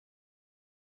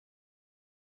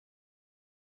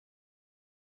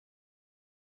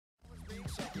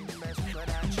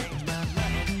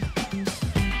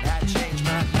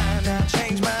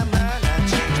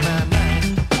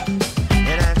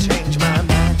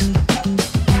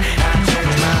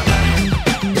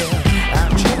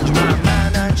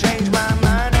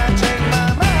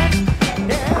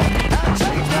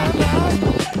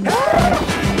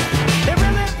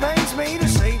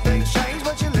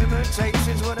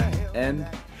End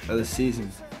of the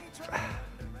season.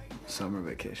 Summer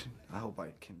vacation. I hope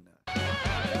I can.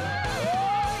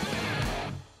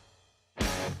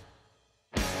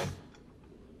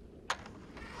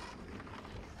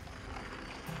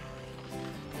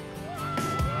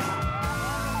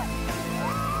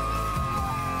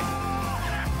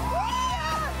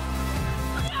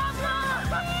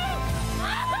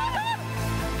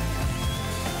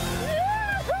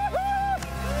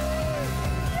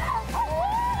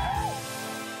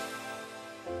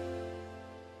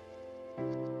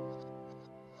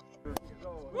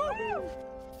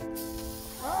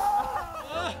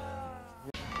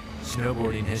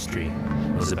 Snowboarding history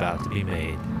was about to be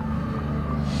made.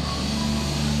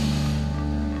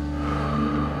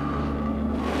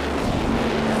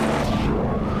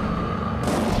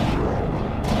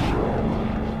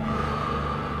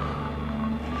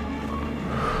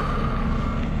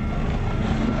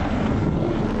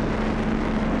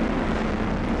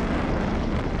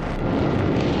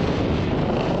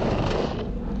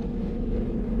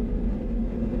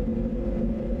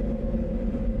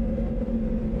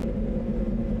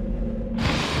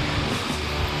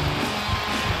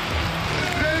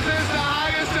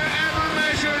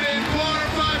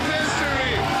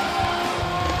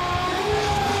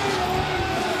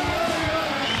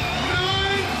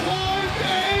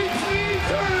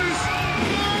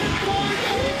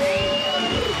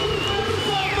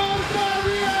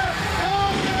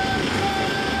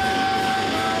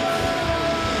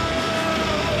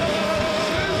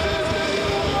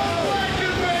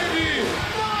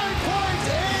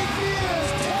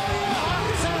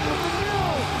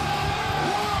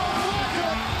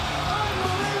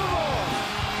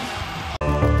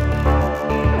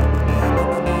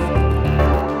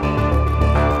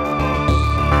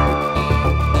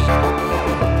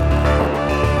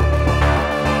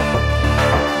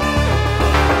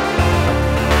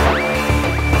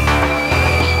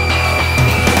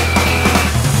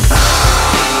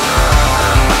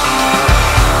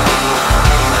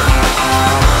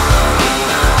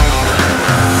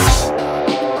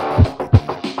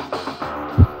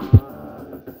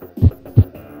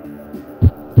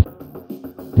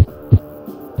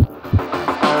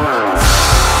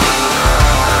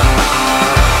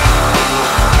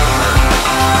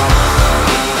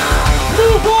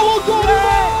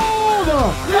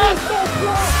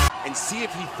 And see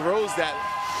if he throws that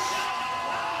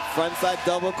frontside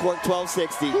double cork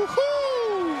 1260.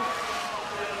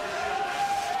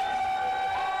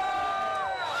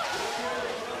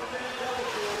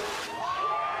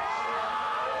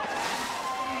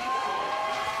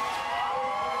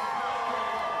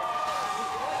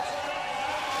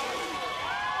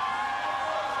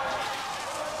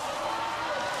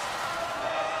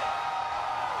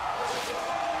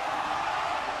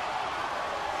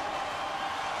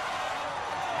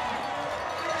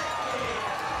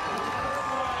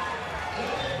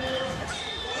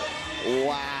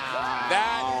 Wow.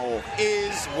 That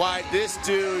is why this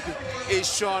dude is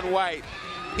Shaun White.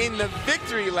 In the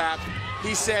victory lap,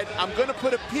 he said, I'm going to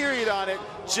put a period on it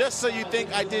just so you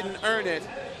think I didn't earn it,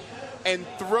 and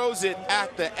throws it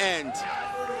at the end.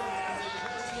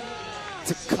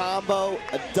 To combo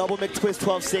a double mix twist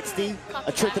 1260,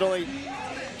 a trick that only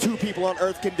 2 people on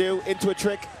Earth can do, into a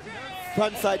trick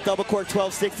frontside double cork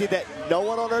 1260 that no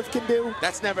one on Earth can do.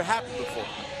 That's never happened before.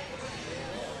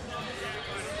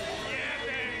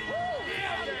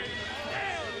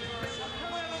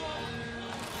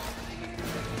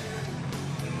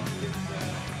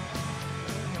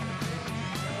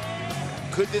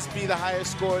 Could this be the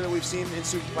highest score that we've seen in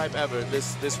Superpipe ever,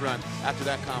 this run, after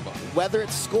that combo? Whether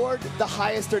it's scored the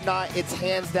highest or not, it's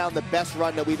hands down the best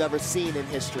run that we've ever seen in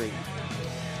history.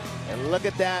 And look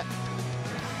at that.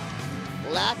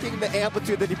 Lacking the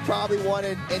amplitude that he probably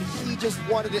wanted, and he just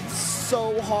wanted it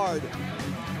so hard.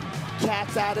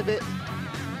 Cat's out of it.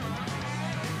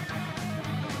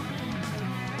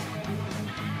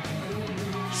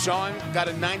 Shaun got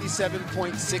a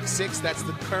 97.66. That's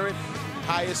the current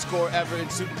highest score ever in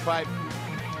Superpipe.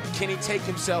 Can he take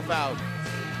himself out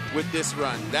with this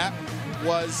run? That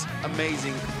was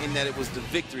amazing in that it was the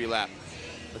victory lap.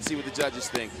 Let's see what the judges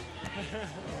think.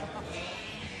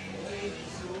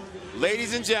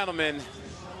 Ladies and gentlemen,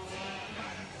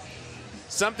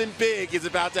 Something big is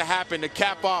about to happen to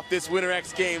cap off this Winter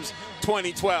X Games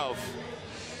 2012.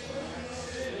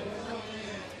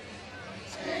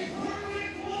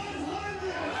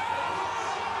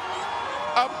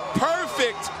 A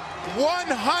perfect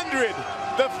 100,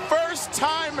 the first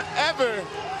time ever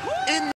in